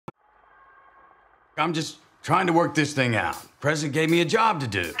I'm just trying to work this thing out. President gave me a job to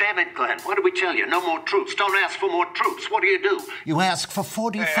do. Damn it, Glenn. What did we tell you? No more troops. Don't ask for more troops. What do? You ask for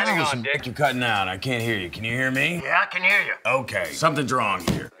 40,000. Hey, hang on, Dick. You're cutting out. I can't hear you. Can you hear me? Yeah, I can hear you. Okay. Something's wrong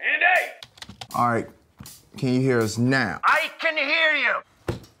here. Andy! All right. Can you hear us now? I can hear you.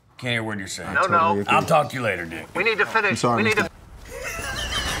 Can't hear what you're saying. No, Totally agree. I'll talk to you later, Dick. We need to finish. I'm sorry, we need to...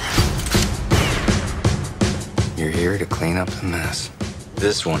 You're here to clean up the mess.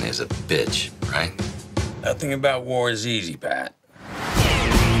 This one is a bitch, right? Nothing about war is easy, Pat.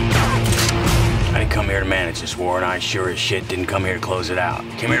 I didn't come here to manage this war, and I sure as shit didn't come here to close it out.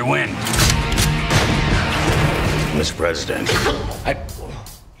 Came here to win. Mr. President,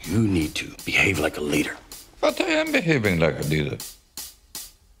 you need to behave like a leader. But I am behaving like a leader.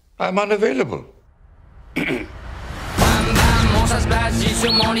 I'm unavailable.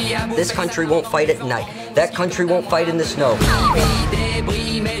 This country won't fight at night. That country won't fight in the snow.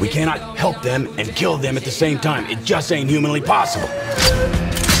 We cannot help them and kill them at the same time. It just ain't humanly possible.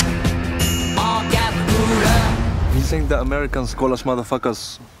 You think the Americans call us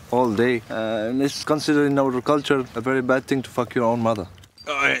motherfuckers all day, and it's considered in our culture a very bad thing to fuck your own mother.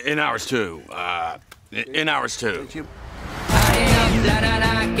 In ours too. In ours too.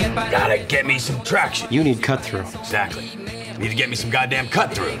 Gotta get me some traction. You need cut-through. Exactly. Need to get me some goddamn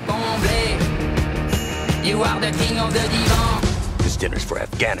cut-through. You are the king of the divan. This dinner's for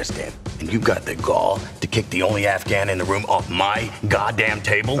Afghanistan, and you got the gall to kick the only Afghan in the room off my goddamn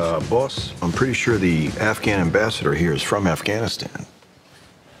table? Boss, I'm pretty sure the Afghan ambassador here is from Afghanistan.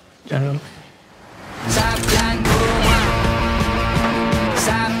 General.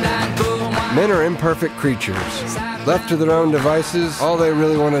 Men are imperfect creatures. Left to their own devices, all they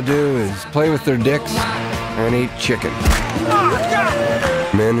really want to do is play with their dicks and eat chicken.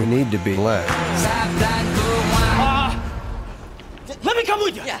 Men need to be led. Let me come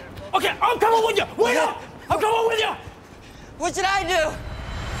with you. Yeah. Okay, I'm coming with you. Wait up. I'm coming with you. What should I do?